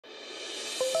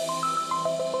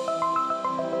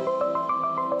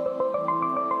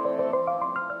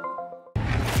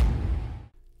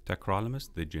Tacrolimus,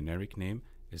 the generic name,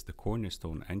 is the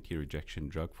cornerstone anti-rejection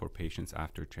drug for patients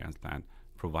after transplant,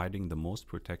 providing the most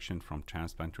protection from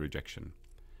transplant rejection.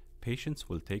 Patients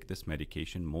will take this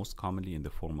medication most commonly in the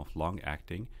form of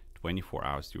long-acting, 24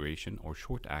 hours duration, or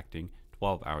short-acting,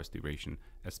 12 hours duration,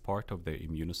 as part of their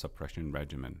immunosuppression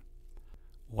regimen.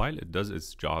 While it does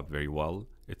its job very well,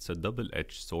 it's a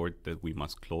double-edged sword that we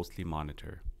must closely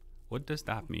monitor. What does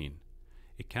that mean?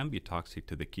 It can be toxic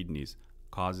to the kidneys,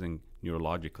 causing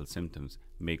neurological symptoms,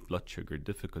 make blood sugar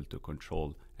difficult to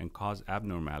control, and cause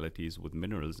abnormalities with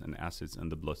minerals and acids in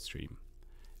the bloodstream.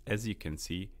 As you can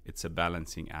see, it's a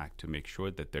balancing act to make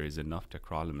sure that there is enough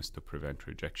tacrolimus to prevent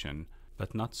rejection,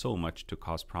 but not so much to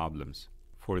cause problems.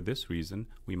 For this reason,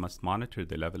 we must monitor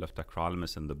the level of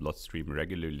tacrolimus in the bloodstream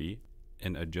regularly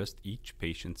and adjust each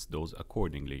patient's dose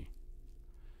accordingly.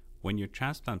 When your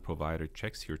transplant provider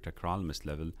checks your tacrolimus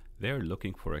level, they are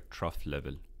looking for a trough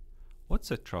level. What's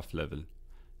a trough level?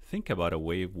 Think about a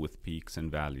wave with peaks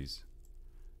and valleys.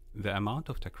 The amount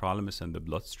of tacrolimus in the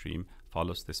bloodstream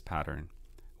follows this pattern.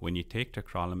 When you take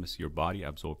tacrolimus, your body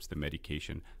absorbs the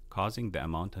medication, causing the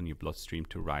amount in your bloodstream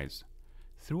to rise.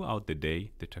 Throughout the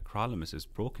day, the tacrolimus is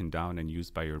broken down and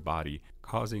used by your body,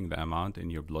 causing the amount in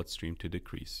your bloodstream to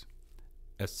decrease.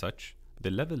 As such,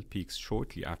 the level peaks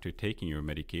shortly after taking your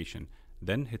medication,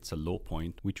 then hits a low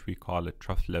point, which we call a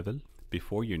trough level,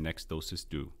 before your next dose is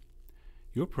due.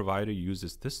 Your provider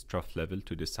uses this trough level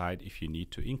to decide if you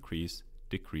need to increase,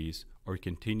 decrease, or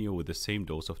continue with the same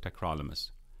dose of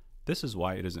tacrolimus. This is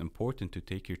why it is important to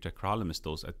take your tacrolimus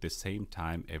dose at the same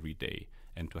time every day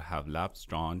and to have labs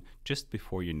drawn just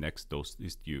before your next dose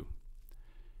is due.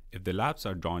 If the labs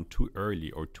are drawn too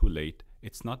early or too late,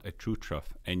 it's not a true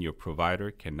trough and your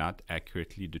provider cannot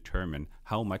accurately determine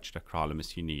how much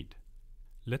tacrolimus you need.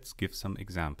 Let's give some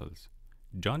examples.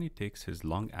 Johnny takes his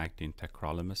long-acting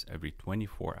tacrolimus every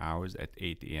 24 hours at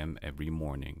 8 a.m. every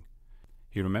morning.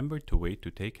 He remembered to wait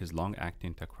to take his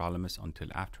long-acting tacrolimus until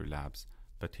after labs,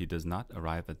 but he does not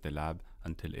arrive at the lab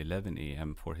until 11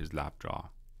 a.m. for his lab draw.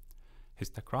 His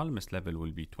tacrolimus level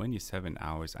will be 27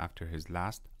 hours after his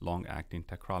last long-acting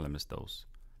tacrolimus dose.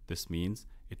 This means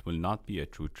it will not be a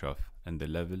true trough and the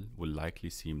level will likely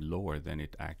seem lower than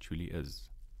it actually is.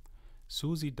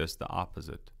 Susie does the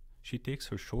opposite. She takes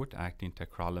her short-acting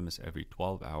tacrolimus every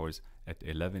 12 hours at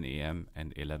 11 a.m.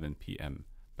 and 11 p.m.,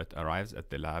 but arrives at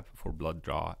the lab for blood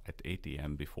draw at 8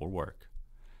 a.m. before work.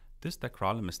 This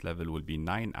tacrolimus level will be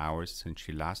 9 hours since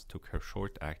she last took her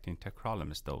short-acting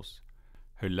tacrolimus dose.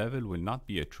 Her level will not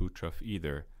be a true trough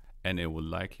either, and it will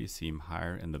likely seem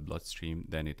higher in the bloodstream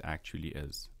than it actually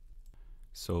is.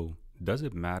 So, does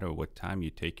it matter what time you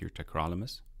take your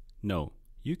tacrolimus? No,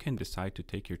 you can decide to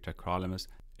take your tacrolimus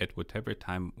at whatever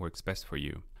time works best for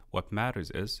you. What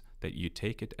matters is that you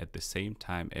take it at the same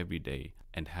time every day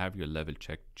and have your level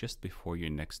checked just before your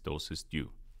next dose is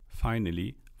due.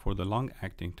 Finally, for the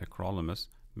long-acting tacrolimus,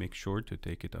 make sure to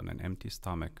take it on an empty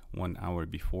stomach 1 hour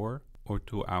before or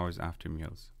 2 hours after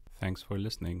meals. Thanks for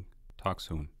listening. Talk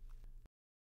soon.